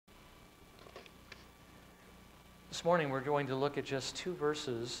This morning we're going to look at just two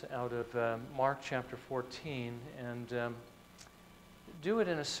verses out of Mark chapter 14 and do it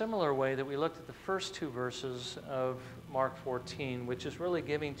in a similar way that we looked at the first two verses of Mark 14, which is really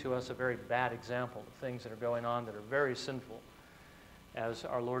giving to us a very bad example of things that are going on that are very sinful. As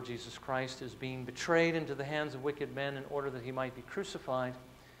our Lord Jesus Christ is being betrayed into the hands of wicked men in order that he might be crucified,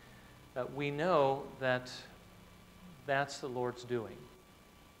 we know that that's the Lord's doing,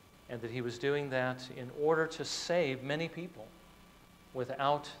 and that he was doing that in order to save many people.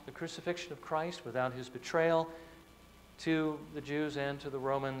 Without the crucifixion of Christ, without his betrayal to the Jews and to the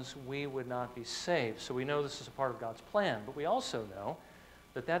Romans, we would not be saved. So we know this is a part of God's plan, but we also know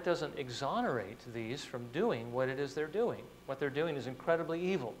that that doesn't exonerate these from doing what it is they're doing. What they're doing is incredibly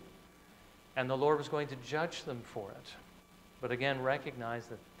evil, and the Lord was going to judge them for it. But again, recognize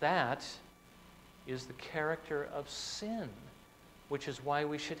that that is the character of sin, which is why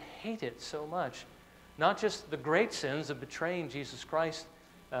we should hate it so much. Not just the great sins of betraying Jesus Christ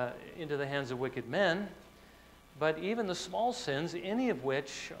into the hands of wicked men, but even the small sins, any of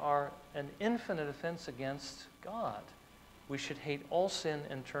which are an infinite offense against God. We should hate all sin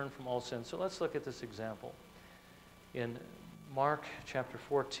and turn from all sin. So let's look at this example in Mark chapter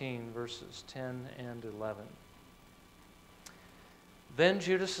 14, verses 10 and 11. Then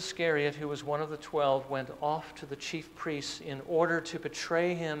Judas Iscariot, who was one of the 12, went off to the chief priests in order to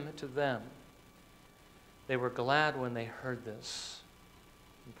betray him to them. They were glad when they heard this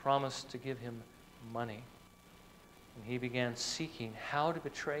and promised to give him money. And he began seeking how to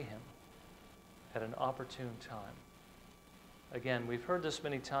betray him at an opportune time. Again, we've heard this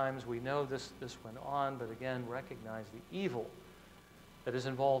many times. We know this went on, but again, recognize the evil that is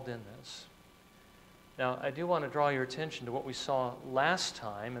involved in this. Now, I do want to draw your attention to what we saw last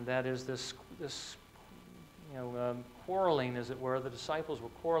time, and that is this quarreling, as it were. The disciples were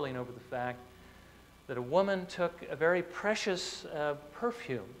quarreling over the fact that a woman took a very precious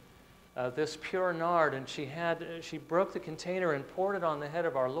perfume, this pure nard, and she broke the container and poured it on the head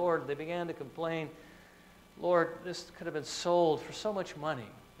of our Lord. They began to complain, "Lord, this could have been sold for so much money."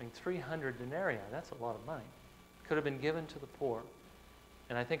 I mean, 300 denarii, that's a lot of money. Could have been given to the poor.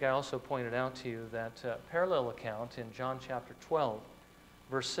 And I think I also pointed out to you that parallel account in John chapter 12,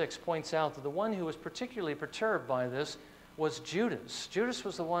 verse 6, points out that the one who was particularly perturbed by this was Judas. Judas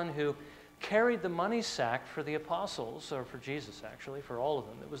was the one who carried the money sack for the apostles, or for Jesus actually, for all of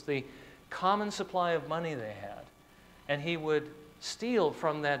them. It was the common supply of money they had. And he would steal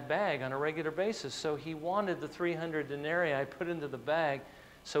from that bag on a regular basis. So he wanted the 300 denarii put into the bag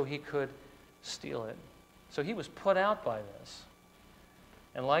so he could steal it. So he was put out by this.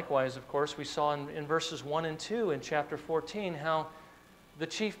 And likewise, of course, we saw in verses 1 and 2 in chapter 14 how the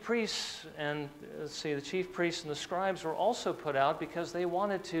chief priests and the scribes were also put out because they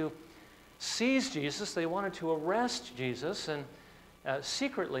wanted to seize Jesus. They wanted to arrest Jesus, and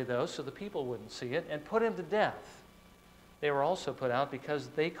secretly, though, so the people wouldn't see it, and put him to death. They were also put out because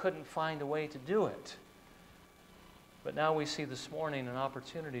they couldn't find a way to do it. But now we see this morning an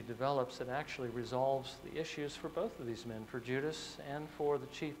opportunity develops that actually resolves the issues for both of these men, for Judas and for the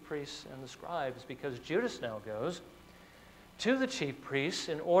chief priests and the scribes, because Judas now goes to the chief priests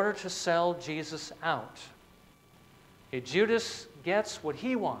in order to sell Jesus out. Okay, Judas gets what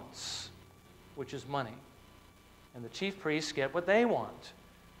he wants, which is money. And the chief priests get what they want,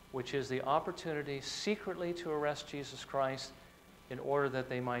 which is the opportunity secretly to arrest Jesus Christ in order that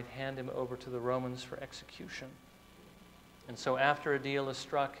they might hand him over to the Romans for execution. And so after a deal is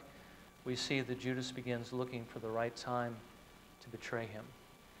struck, we see that Judas begins looking for the right time to betray him.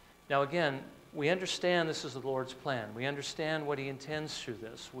 Now again, we understand this is the Lord's plan. We understand what he intends through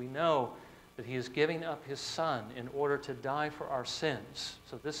this. We know that he is giving up his son in order to die for our sins.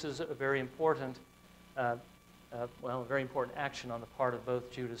 So this is a very important, very important action on the part of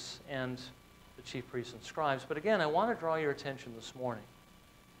both Judas and the chief priests and scribes. But again, I want to draw your attention this morning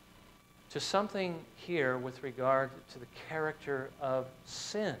to something here with regard to the character of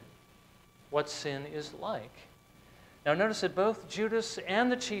sin, what sin is like. Now notice that both Judas and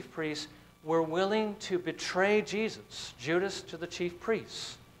the chief priests were willing to betray Jesus. Judas to the chief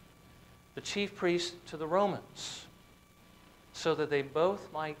priests to the Romans, so that they both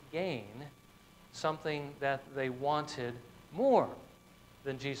might gain something that they wanted more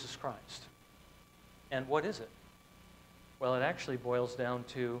than Jesus Christ. And what is it? Well, it actually boils down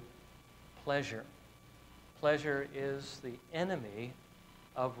to pleasure. Pleasure is the enemy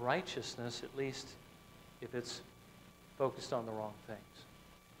of righteousness, at least if it's focused on the wrong things.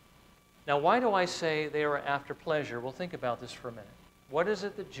 Now, why do I say they are after pleasure? Well, think about this for a minute. What is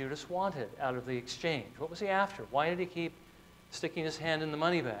it that Judas wanted out of the exchange? What was he after? Why did he keep sticking his hand in the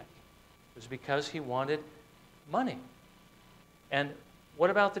money bag? It was because he wanted money. And what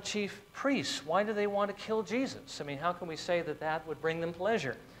about the chief priests? Why do they want to kill Jesus? I mean, how can we say that that would bring them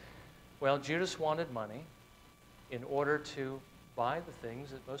pleasure? Well, Judas wanted money in order to buy the things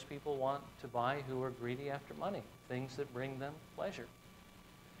that most people want to buy who are greedy after money, things that bring them pleasure.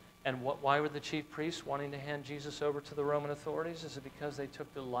 And why were the chief priests wanting to hand Jesus over to the Roman authorities? Is it because they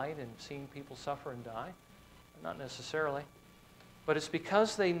took delight in seeing people suffer and die? Not necessarily. But it's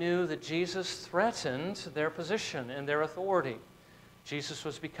because they knew that Jesus threatened their position and their authority. Jesus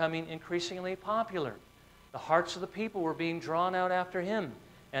was becoming increasingly popular. The hearts of the people were being drawn out after him.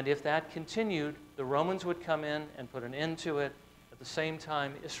 And if that continued, the Romans would come in and put an end to it. At the same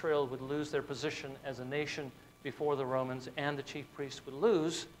time, Israel would lose their position as a nation before the Romans, and the chief priests would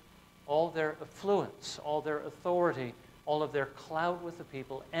lose all their affluence, all their authority, all of their clout with the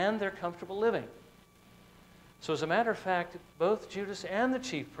people, and their comfortable living. So as a matter of fact, both Judas and the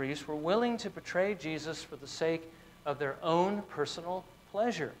chief priests were willing to betray Jesus for the sake of their own personal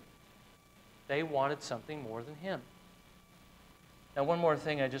pleasure. They wanted something more than him. Now, one more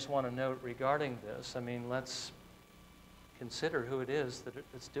thing I just want to note regarding this. I mean, let's consider who it is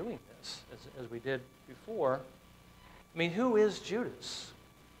that's doing this, as we did before. I mean, who is Judas?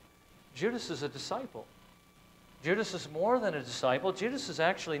 Judas is a disciple. Judas is more than a disciple. Judas is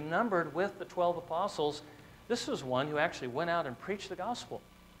actually numbered with the 12 apostles. This was one who actually went out and preached the gospel.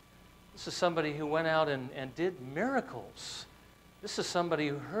 This is somebody who went out and did miracles. This is somebody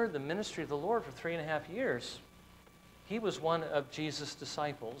who heard the ministry of the Lord for 3.5 years. He was one of Jesus'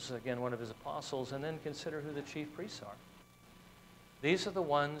 disciples, again, one of his apostles, and then consider who the chief priests are. These are the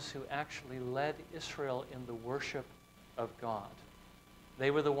ones who actually led Israel in the worship of God.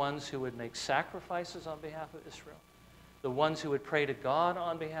 They were the ones who would make sacrifices on behalf of Israel, the ones who would pray to God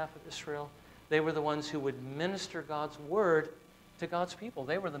on behalf of Israel. They were the ones who would minister God's word to God's people.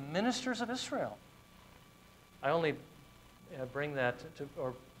 They were the ministers of Israel. I only bring that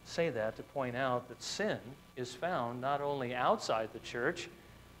or say that to point out that sin is found not only outside the church,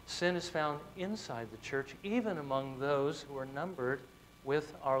 sin is found inside the church, even among those who are numbered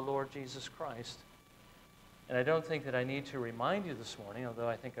with our Lord Jesus Christ. And I don't think that I need to remind you this morning, although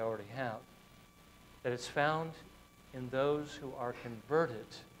I think I already have, that it's found in those who are converted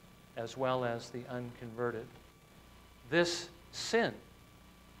as well as the unconverted. This sin,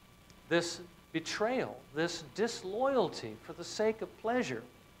 this betrayal, this disloyalty for the sake of pleasure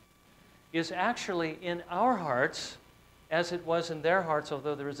is actually in our hearts as it was in their hearts,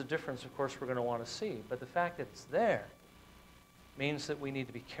 although there is a difference, of course, we're going to want to see. But the fact that it's there means that we need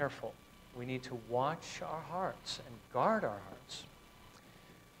to be careful. We need to watch our hearts and guard our hearts.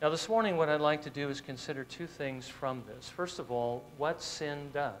 Now, this morning, what I'd like to do is consider two things from this. First of all, what sin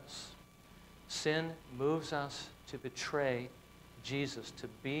does. Sin moves us to betray Jesus, to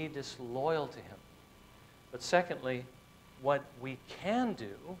be disloyal to him. But secondly, what we can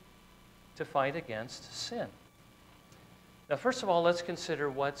do to fight against sin. Now, first of all, let's consider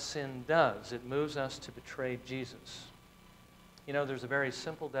what sin does. It moves us to betray Jesus. You know, there's a very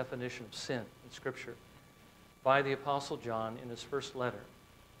simple definition of sin in Scripture by the Apostle John in his first letter.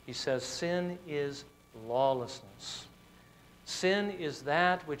 He says, sin is lawlessness. Sin is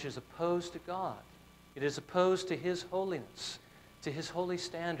that which is opposed to God. It is opposed to his holiness, to his holy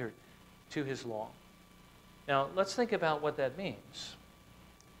standard, to his law. Now, let's think about what that means.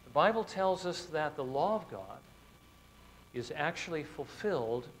 The Bible tells us that the law of God is actually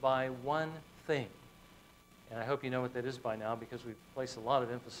fulfilled by one thing. And I hope you know what that is by now, because we've placed a lot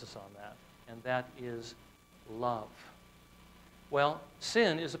of emphasis on that. And that is love. Well,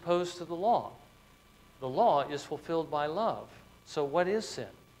 sin is opposed to the law. The law is fulfilled by love. So what is sin?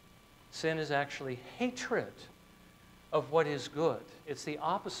 Sin is actually hatred of what is good. It's the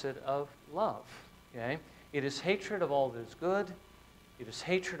opposite of love. Okay? It is hatred of all that is good. It is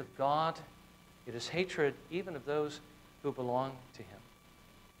hatred of God. It is hatred even of those who belong to him.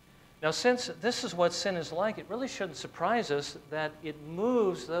 Now, since this is what sin is like, it really shouldn't surprise us that it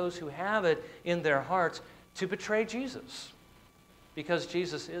moves those who have it in their hearts to betray Jesus. Because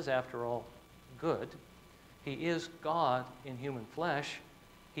Jesus is, after all, good. He is God in human flesh.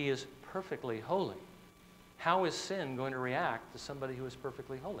 He is perfectly holy. How is sin going to react to somebody who is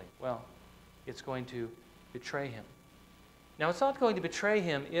perfectly holy? Well, it's going to betray him. Now, it's not going to betray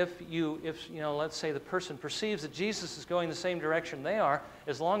him if let's say the person perceives that Jesus is going the same direction they are.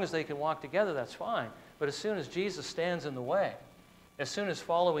 As long as they can walk together, that's fine. But as soon as Jesus stands in the way, as soon as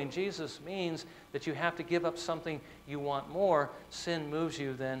following Jesus means that you have to give up something you want more, sin moves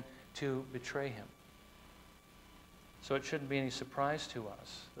you then to betray him. So it shouldn't be any surprise to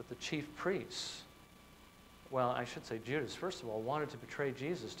us that the chief priests well, I should say Judas, first of all, wanted to betray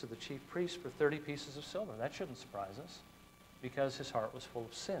Jesus to the chief priest for 30 pieces of silver. That shouldn't surprise us, because his heart was full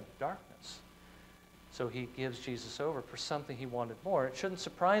of sin, darkness. So he gives Jesus over for something he wanted more. It shouldn't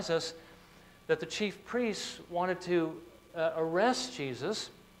surprise us that the chief priests wanted to arrest Jesus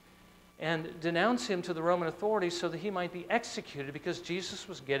and denounce him to the Roman authorities so that he might be executed, because Jesus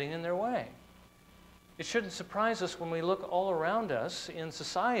was getting in their way. It shouldn't surprise us when we look all around us in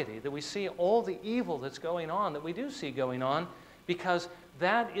society that we see all the evil that's going on, that we do see going on, because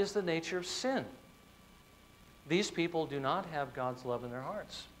that is the nature of sin. These people do not have God's love in their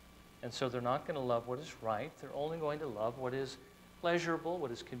hearts, and so they're not going to love what is right. They're only going to love what is pleasurable,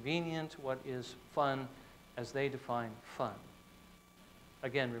 what is convenient, what is fun, as they define fun.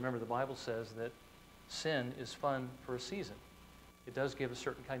 Again, remember, the Bible says that sin is fun for a season. It does give a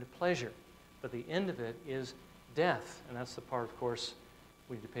certain kind of pleasure, but the end of it is death, and that's the part, of course,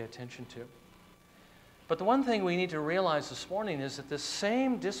 we need to pay attention to. But the one thing we need to realize this morning is that this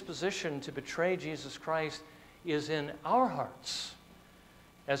same disposition to betray Jesus Christ is in our hearts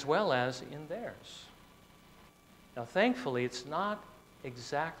as well as in theirs. Now, thankfully, it's not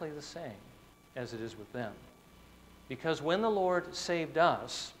exactly the same as it is with them. Because when the Lord saved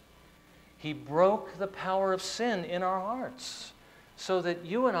us, He broke the power of sin in our hearts, so that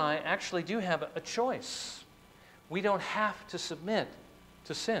you and I actually do have a choice. We don't have to submit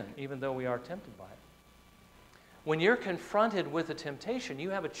to sin, even though we are tempted by it. When you're confronted with a temptation, you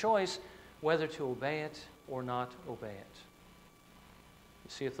have a choice whether to obey it or not obey it. You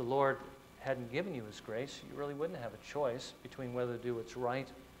see, if the Lord hadn't given you His grace, you really wouldn't have a choice between whether to do what's right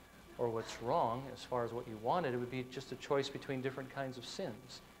or what's wrong as far as what you wanted. It would be just a choice between different kinds of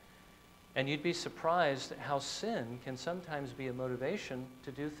sins. And you'd be surprised how sin can sometimes be a motivation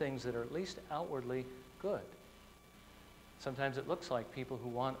to do things that are at least outwardly good. Sometimes it looks like people who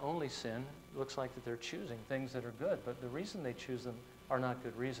want only sin, it looks like that they're choosing things that are good, but the reason they choose them are not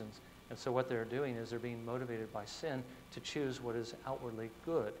good reasons. And so what they're doing is they're being motivated by sin to choose what is outwardly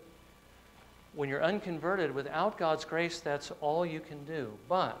good. When you're unconverted, without God's grace, that's all you can do.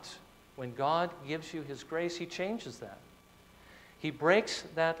 But when God gives you His grace, He changes that. He breaks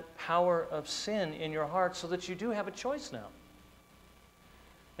that power of sin in your heart so that you do have a choice now.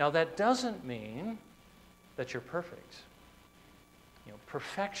 Now, that doesn't mean that you're perfect. You know,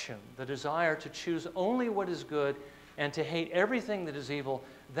 perfection, the desire to choose only what is good and to hate everything that is evil,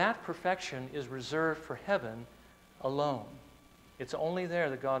 that perfection is reserved for heaven alone. It's only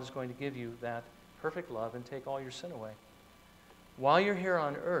there that God is going to give you that perfect love and take all your sin away. While you're here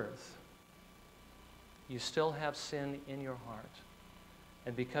on earth, you still have sin in your heart.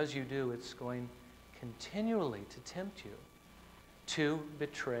 And because you do, it's going continually to tempt you to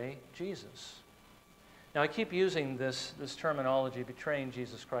betray Jesus. Now, I keep using this terminology, betraying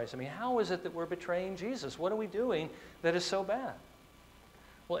Jesus Christ. I mean, how is it that we're betraying Jesus? What are we doing that is so bad?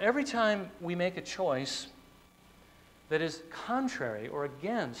 Well, every time we make a choice that is contrary or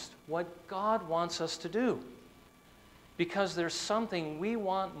against what God wants us to do, because there's something we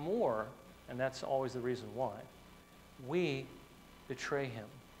want more, and that's always the reason why, we betray Him.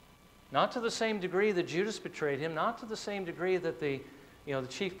 Not to the same degree that Judas betrayed Him, not to the same degree that the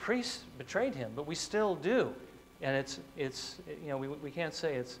chief priests betrayed Him, but we still do. And we can't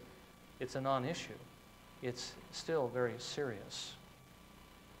say it's a non-issue. It's still very serious.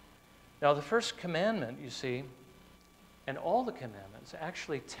 Now, the first commandment, you see, and all the commandments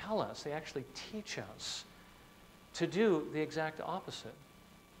actually tell us, they actually teach us to do the exact opposite.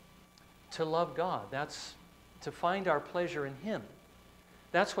 To love God. That's to find our pleasure in Him.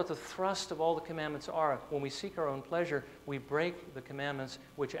 That's what the thrust of all the commandments are. When we seek our own pleasure, we break the commandments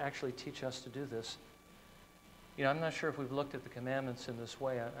which actually teach us to do this. You know, I'm not sure if we've looked at the commandments in this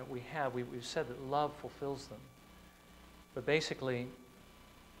way. We have. We've said that love fulfills them. But basically,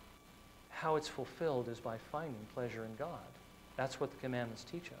 how it's fulfilled is by finding pleasure in God. That's what the commandments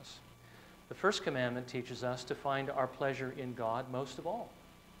teach us. The first commandment teaches us to find our pleasure in God most of all.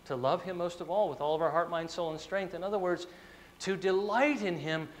 To love Him most of all with all of our heart, mind, soul, and strength. In other words, to delight in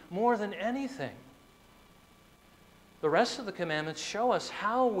Him more than anything. The rest of the commandments show us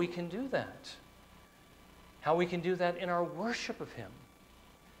how we can do that. How we can do that in our worship of Him.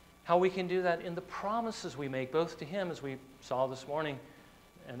 How we can do that in the promises we make, both to Him, as we saw this morning,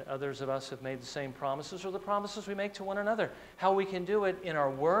 and others of us have made the same promises, or the promises we make to one another. How we can do it in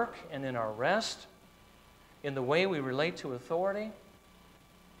our work and in our rest, in the way we relate to authority,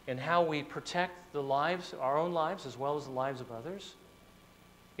 in how we protect the lives, our own lives, as well as the lives of others,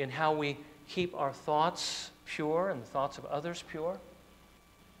 in how we keep our thoughts pure and the thoughts of others pure,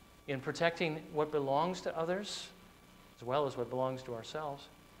 in protecting what belongs to others, as well as what belongs to ourselves,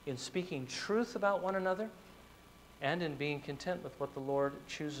 in speaking truth about one another, and in being content with what the Lord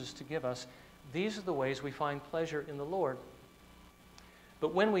chooses to give us. These are the ways we find pleasure in the Lord.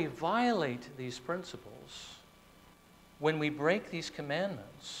 But when we violate these principles, when we break these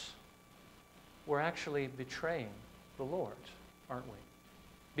commandments, we're actually betraying the Lord, aren't we?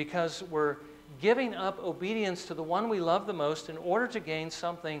 Because we're giving up obedience to the one we love the most in order to gain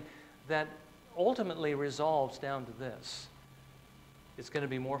something that ultimately resolves down to this: it's going to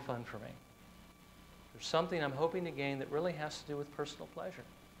be more fun for me. There's something I'm hoping to gain that really has to do with personal pleasure.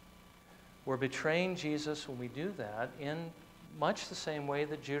 We're betraying Jesus when we do that in much the same way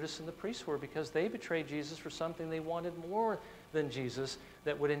that Judas and the priests were, because they betrayed Jesus for something they wanted more than Jesus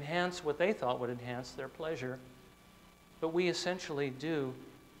that would enhance what they thought would enhance their pleasure. But we essentially do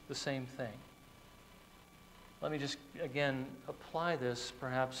the same thing. Let me just, again, apply this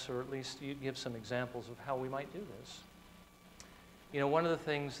perhaps, or at least give some examples of how we might do this. You know, one of the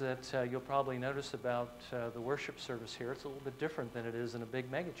things that you'll probably notice about the worship service here, it's a little bit different than it is in a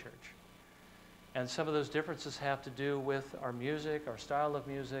big megachurch. And some of those differences have to do with our music, our style of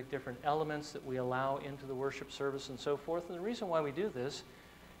music, different elements that we allow into the worship service and so forth. And the reason why we do this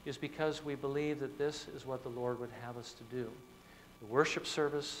is because we believe that this is what the Lord would have us to do. The worship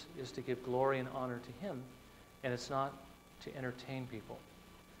service is to give glory and honor to Him, and it's not to entertain people.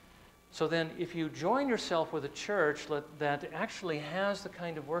 So then, if you join yourself with a church that actually has the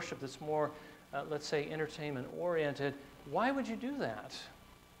kind of worship that's more, let's say, entertainment-oriented, why would you do that?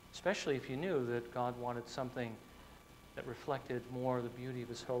 Especially if you knew that God wanted something that reflected more the beauty of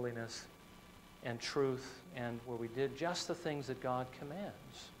His holiness and truth, and where we did just the things that God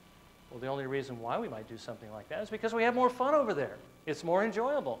commands. Well, the only reason why we might do something like that is because we have more fun over there. It's more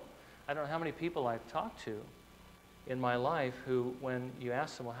enjoyable. I don't know how many people I've talked to in my life who, when you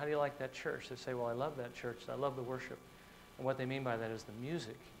ask them, well, how do you like that church? They say, well, I love that church. I love the worship. And what they mean by that is the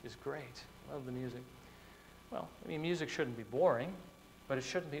music is great. I love the music. Well, I mean, music shouldn't be boring, but it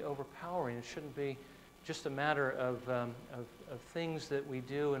shouldn't be overpowering. It shouldn't be just a matter of things that we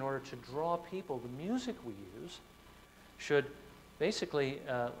do in order to draw people. The music we use should basically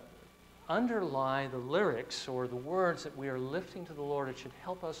underlie the lyrics or the words that we are lifting to the Lord. It should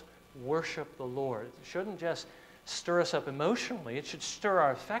help us worship the Lord. It shouldn't just stir us up emotionally. It should stir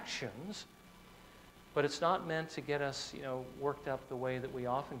our affections, but it's not meant to get us, worked up the way that we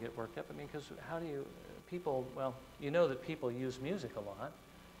often get worked up. I mean, because how do you, people, well, you know that people use music a lot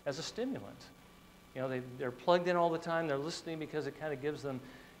as a stimulant. They're plugged in all the time. They're listening because it kind of gives them,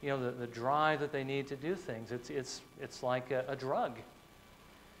 the drive that they need to do things. It's like a drug.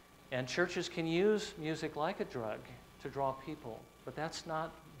 And churches can use music like a drug to draw people, but that's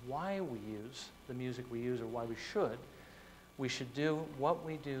not why we use the music we use, or why we should. We should do what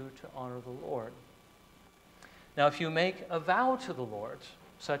we do to honor the Lord. Now, if you make a vow to the Lord,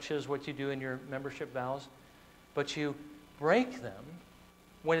 such as what you do in your membership vows, but you break them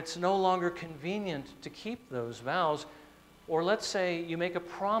when it's no longer convenient to keep those vows, or let's say you make a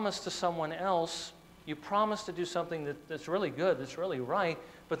promise to someone else, you promise to do something that's really good, that's really right,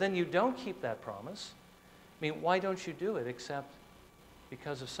 but then you don't keep that promise. I mean, why don't you do it except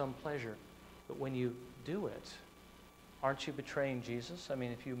because of some pleasure? But when you do it, aren't you betraying Jesus? I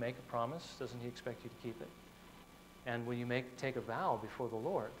mean, if you make a promise, doesn't He expect you to keep it? And when you take a vow before the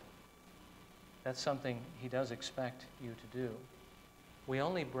Lord, that's something He does expect you to do. We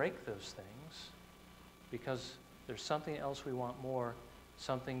only break those things because there's something else we want more,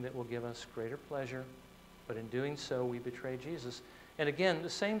 something that will give us greater pleasure, but in doing so, we betray Jesus. And again, the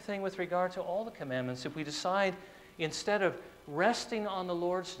same thing with regard to all the commandments. If we decide, instead of resting on the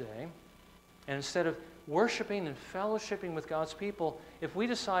Lord's day, and instead of worshiping and fellowshipping with God's people, if we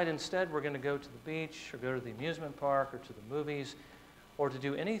decide instead we're going to go to the beach, or go to the amusement park, or to the movies, or to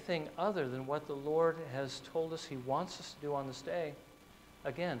do anything other than what the Lord has told us He wants us to do on this day,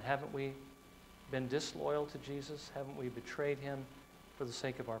 again, haven't we been disloyal to Jesus? Haven't we betrayed Him for the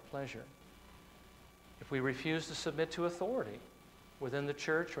sake of our pleasure? If we refuse to submit to authority within the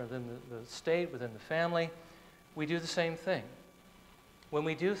church, or within the state, within the family, we do the same thing. When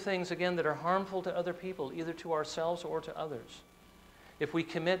we do things, again, that are harmful to other people, either to ourselves or to others, if we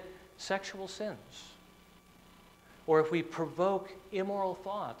commit sexual sins, or if we provoke immoral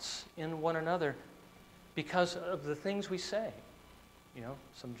thoughts in one another because of the things we say,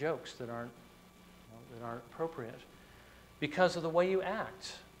 some jokes that aren't appropriate, because of the way you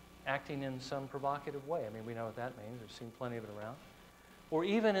act, acting in some provocative way. I mean, we know what that means. We've seen plenty of it around. Or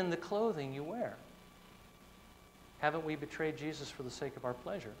even in the clothing you wear. Haven't we betrayed Jesus for the sake of our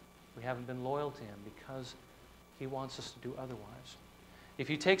pleasure? We haven't been loyal to Him because He wants us to do otherwise. If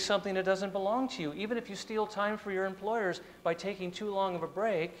you take something that doesn't belong to you, even if you steal time for your employers by taking too long of a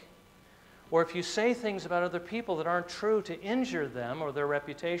break, or if you say things about other people that aren't true to injure them or their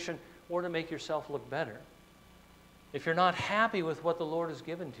reputation or to make yourself look better, if you're not happy with what the Lord has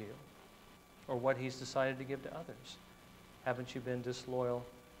given to you or what He's decided to give to others, haven't you been disloyal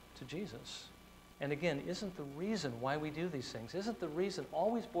to Jesus? And again, isn't the reason why we do these things, isn't the reason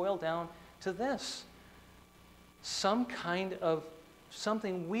always boil down to this? Some kind of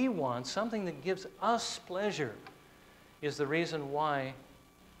something we want, something that gives us pleasure, is the reason why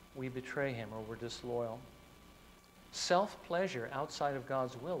we betray Him or we're disloyal. Self-pleasure outside of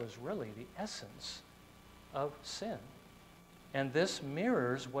God's will is really the essence of sin. And this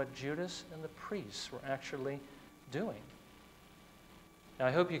mirrors what Judas and the priests were actually doing. Now,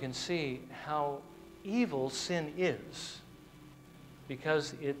 I hope you can see how evil sin is,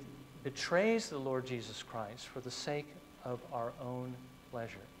 because it betrays the Lord Jesus Christ for the sake of our own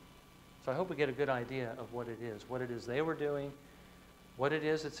pleasure. So I hope we get a good idea of what it is they were doing, what it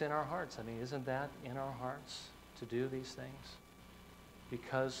is that's in our hearts. I mean, isn't that in our hearts to do these things?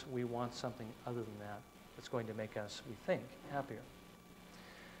 Because we want something other than that that's going to make us, we think, happier.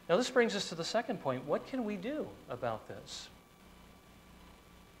 Now this brings us to the second point. What can we do about this?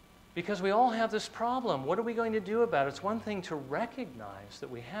 Because we all have this problem. What are we going to do about it? It's one thing to recognize that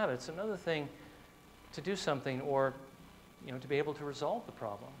we have it. It's another thing to do something or, to be able to resolve the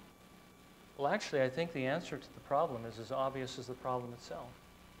problem. Well, actually, I think the answer to the problem is as obvious as the problem itself.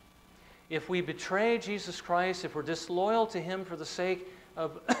 If we betray Jesus Christ, if we're disloyal to Him for the sake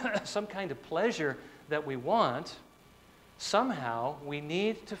of some kind of pleasure that we want, somehow we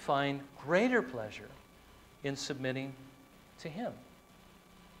need to find greater pleasure in submitting to Him.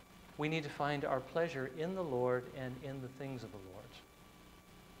 We need to find our pleasure in the Lord and in the things of the Lord.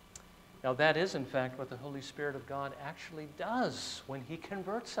 Now that is, in fact, what the Holy Spirit of God actually does when He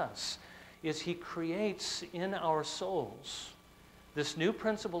converts us, is He creates in our souls this new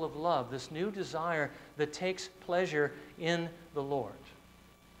principle of love, this new desire that takes pleasure in the Lord.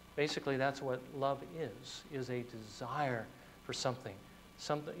 Basically, that's what love is a desire for something,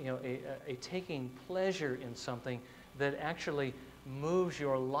 a taking pleasure in something that actually moves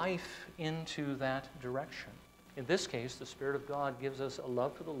your life into that direction. In this case, the Spirit of God gives us a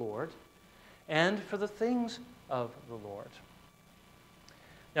love for the Lord and for the things of the Lord.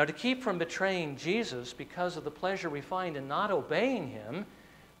 Now, to keep from betraying Jesus because of the pleasure we find in not obeying Him,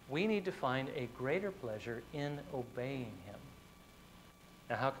 we need to find a greater pleasure in obeying Him.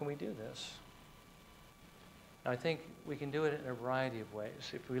 Now, how can we do this? Now, I think we can do it in a variety of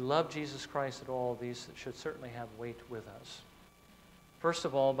ways. If we love Jesus Christ at all, these should certainly have weight with us. First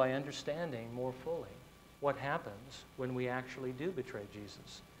of all, by understanding more fully what happens when we actually do betray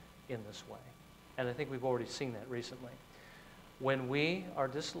Jesus in this way. And I think we've already seen that recently. When we are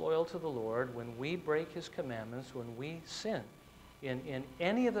disloyal to the Lord, when we break His commandments, when we sin in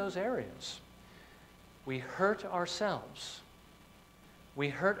any of those areas, we hurt ourselves, we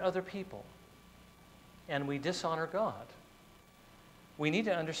hurt other people, and we dishonor God. We need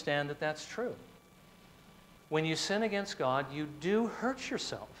to understand that that's true. When you sin against God, you do hurt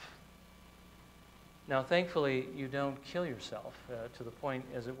yourself. Now, thankfully, you don't kill yourself to the point,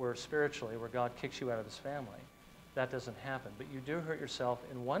 as it were, spiritually, where God kicks you out of His family. That doesn't happen. But you do hurt yourself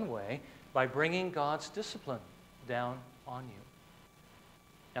in one way by bringing God's discipline down on you.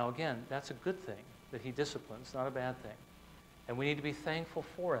 Now, again, that's a good thing that He disciplines, not a bad thing. And we need to be thankful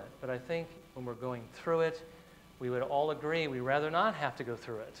for it. But I think when we're going through it, we would all agree we'd rather not have to go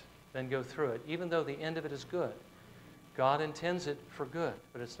through it than go through it, even though the end of it is good. God intends it for good,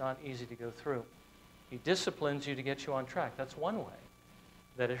 but it's not easy to go through. He disciplines you to get you on track. That's one way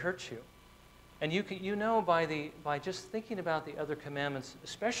that it hurts you. And you know by just thinking about the other commandments,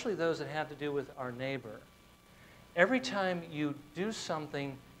 especially those that have to do with our neighbor, every time you do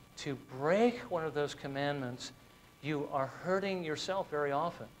something to break one of those commandments, you are hurting yourself very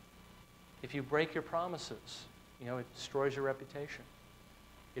often. If you break your promises, it destroys your reputation.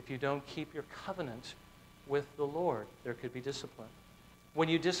 If you don't keep your covenant with the Lord, there could be discipline. When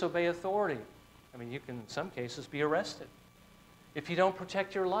you disobey authority, you can in some cases be arrested. If you don't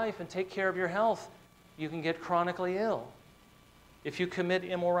protect your life and take care of your health, you can get chronically ill. If you commit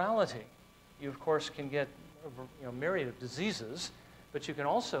immorality, you of course can get a myriad of diseases, but you can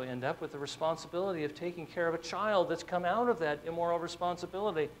also end up with the responsibility of taking care of a child that's come out of that immoral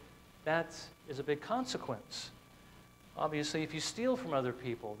responsibility. That is a big consequence. Obviously, if you steal from other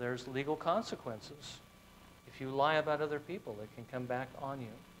people, there's legal consequences. If you lie about other people, it can come back on you.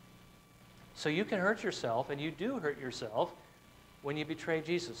 So you can hurt yourself, and you do hurt yourself when you betray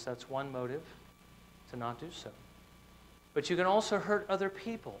Jesus. That's one motive to not do so. But you can also hurt other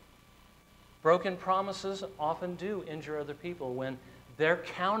people. Broken promises often do injure other people when they're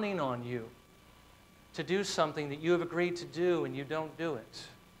counting on you to do something that you have agreed to do and you don't do it.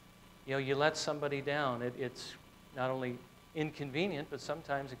 You let somebody down. It's not only inconvenient, but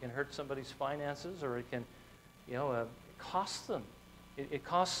sometimes it can hurt somebody's finances, or it can, cost them. It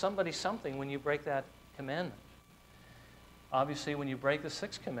costs somebody something when you break that commandment. Obviously, when you break the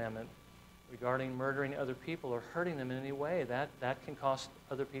sixth commandment regarding murdering other people or hurting them in any way, that can cost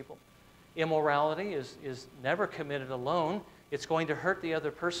other people. Immorality is never committed alone. It's going to hurt the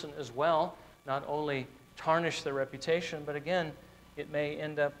other person as well, not only tarnish their reputation, but again, it may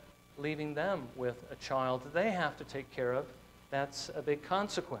end up leaving them with a child that they have to take care of. That's a big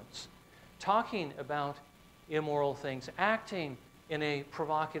consequence. Talking about immoral things, acting in a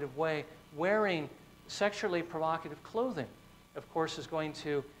provocative way, wearing sexually provocative clothing, of course, is going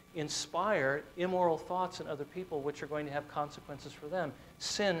to inspire immoral thoughts in other people, which are going to have consequences for them.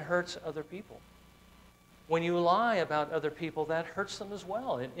 Sin hurts other people. When you lie about other people, that hurts them as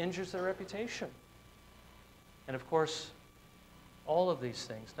well. It injures their reputation. And of course, all of these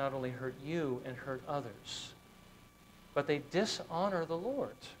things not only hurt you and hurt others, but they dishonor the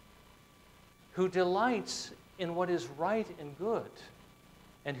Lord, who delights in what is right and good,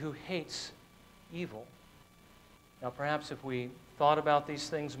 and who hates evil. Now, perhaps if we thought about these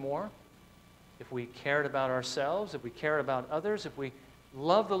things more, if we cared about ourselves, if we cared about others, if we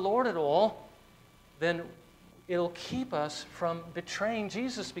love the Lord at all, then it'll keep us from betraying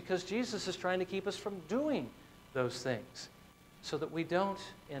Jesus, because Jesus is trying to keep us from doing those things so that we don't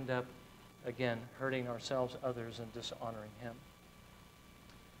end up, again, hurting ourselves, others, and dishonoring Him.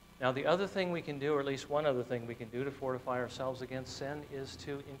 Now, the other thing we can do, or at least one other thing we can do to fortify ourselves against sin, is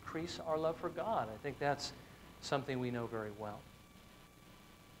to increase our love for God. I think that's something we know very well.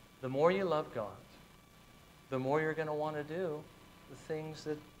 The more you love God, the more you're going to want to do the things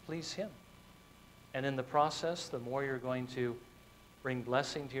that please Him. And in the process, the more you're going to bring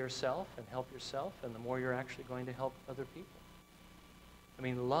blessing to yourself and help yourself, and the more you're actually going to help other people. I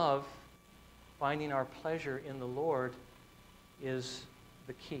mean, love, finding our pleasure in the Lord, is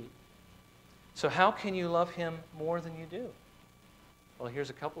the key. So how can you love Him more than you do? Well, here's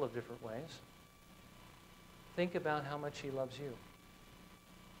a couple of different ways. Think about how much He loves you.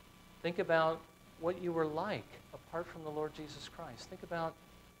 Think about what you were like apart from the Lord Jesus Christ. Think about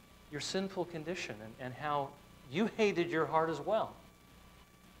your sinful condition and how you hated your heart as well.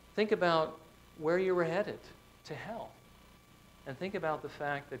 Think about where you were headed, to hell. And think about the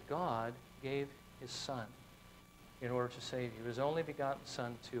fact that God gave His Son in order to save you, His only begotten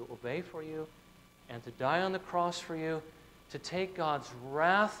Son, to obey for you and to die on the cross for you, to take God's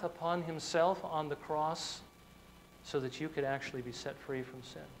wrath upon Himself on the cross so that you could actually be set free from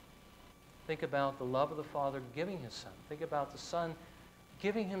sin. Think about the love of the Father giving His Son. Think about the Son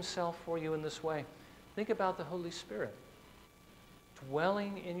giving Himself for you in this way. Think about the Holy Spirit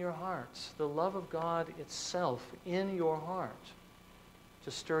dwelling in your hearts, the love of God itself in your heart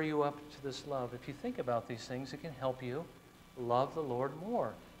to stir you up to this love. If you think about these things, it can help you love the Lord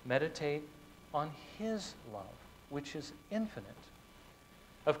more. Meditate on His love, which is infinite.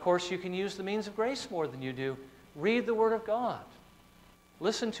 Of course, you can use the means of grace more than you do. Read the Word of God.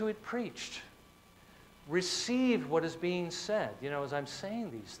 Listen to it preached. Receive what is being said. As I'm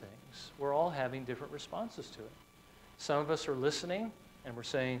saying these things, we're all having different responses to it. Some of us are listening, and we're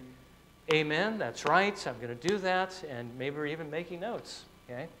saying, amen, that's right, I'm going to do that, and maybe we're even making notes,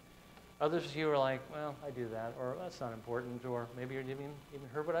 okay? Others of you are like, well, I do that, or that's not important, or maybe you haven't even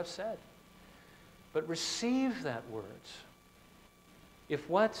heard what I've said. But receive that word. If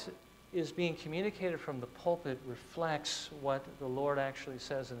what is being communicated from the pulpit reflects what the Lord actually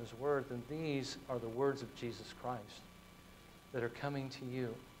says in His Word, then these are the words of Jesus Christ that are coming to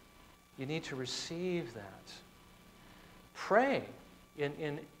you. You need to receive that. Pray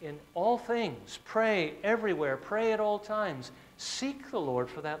in all things. Pray everywhere. Pray at all times. Seek the Lord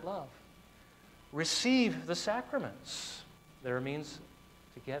for that love. Receive the sacraments. They're a means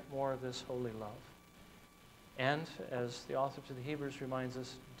to get more of this holy love. And as the author to the Hebrews reminds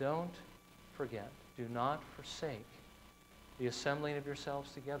us, don't forget, do not forsake the assembling of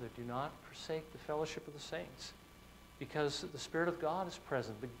yourselves together. Do not forsake the fellowship of the saints, because the Spirit of God is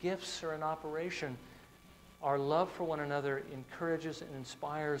present. The gifts are in operation. Our love for one another encourages and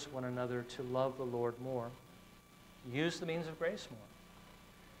inspires one another to love the Lord more. Use the means of grace more.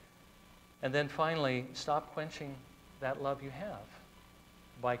 And then finally, stop quenching that love you have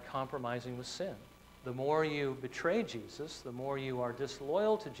by compromising with sin. The more you betray Jesus, the more you are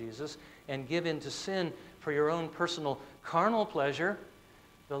disloyal to Jesus and give in to sin for your own personal carnal pleasure,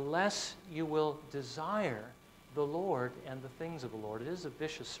 the less you will desire the Lord and the things of the Lord. It is a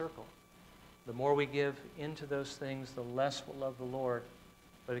vicious circle. The more we give into those things, the less we'll love the Lord,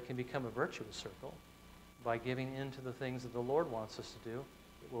 but it can become a virtuous circle by giving in to the things that the Lord wants us to do.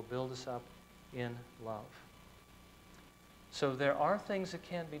 It will build us up in love. So there are things that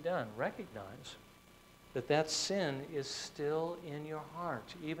can be done. Recognize that sin is still in your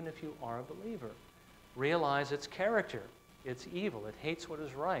heart, even if you are a believer. Realize its character. It's evil. It hates what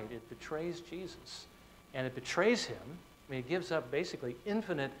is right. It betrays Jesus. And it betrays him. I mean, it gives up basically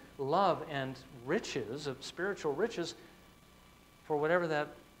infinite love and riches, of spiritual riches, for whatever that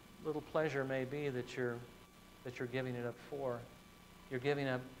little pleasure may be that you're giving it up for. You're giving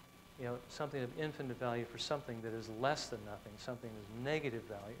up, something of infinite value for something that is less than nothing, something that is negative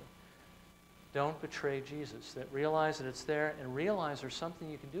value. Don't betray Jesus. Realize that it's there, and realize there's something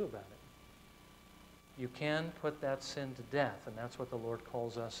you can do about it. You can put that sin to death, and that's what the Lord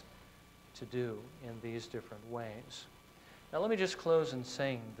calls us to do in these different ways. Now let me just close in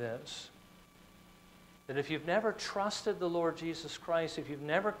saying this, that if you've never trusted the Lord Jesus Christ, if you've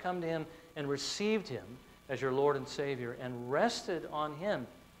never come to him and received him as your Lord and Savior and rested on him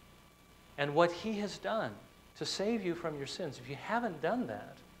and what he has done to save you from your sins, if you haven't done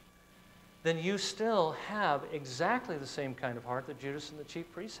that, then you still have exactly the same kind of heart that Judas and the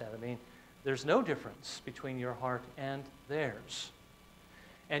chief priests had. I mean, there's no difference between your heart and theirs.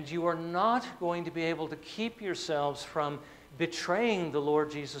 And you are not going to be able to keep yourselves from betraying the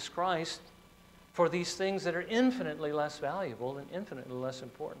Lord Jesus Christ for these things that are infinitely less valuable and infinitely less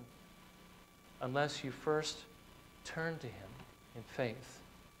important unless you first turn to him in faith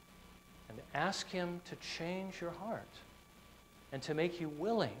and ask him to change your heart and to make you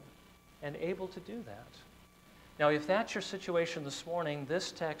willing and able to do that. Now, if that's your situation this morning,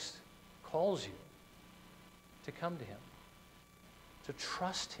 this text calls you to come to him, to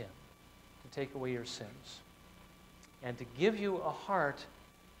trust him to take away your sins, and to give you a heart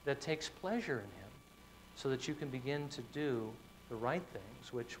that takes pleasure in him so that you can begin to do the right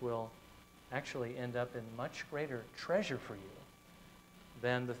things, which will actually end up in much greater treasure for you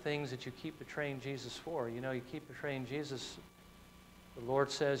than the things that you keep betraying Jesus for. You keep betraying Jesus. The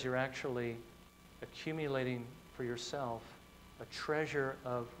Lord says you're actually accumulating for yourself a treasure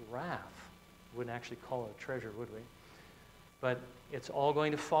of wrath. We wouldn't actually call it a treasure, would we? But it's all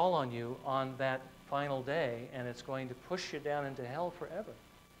going to fall on you on that final day, and it's going to push you down into hell forever.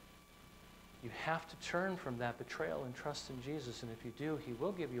 You have to turn from that betrayal and trust in Jesus, and if you do, he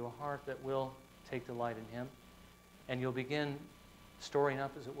will give you a heart that will take delight in him, and you'll begin storing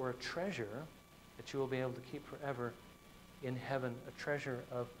up, as it were, a treasure that you will be able to keep forever in heaven, a treasure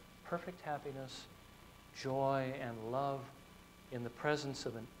of perfect happiness, joy, and love in the presence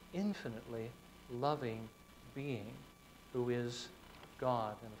of an infinitely loving being who is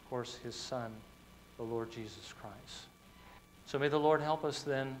God and, of course, his Son, the Lord Jesus Christ. So may the Lord help us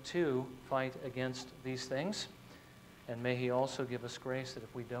then to fight against these things, and may he also give us grace that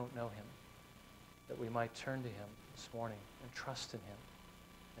if we don't know him, that we might turn to him this morning and trust in him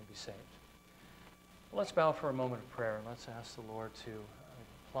and be saved. Well, let's bow for a moment of prayer, and let's ask the Lord to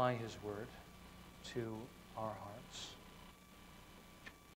apply his word to our hearts.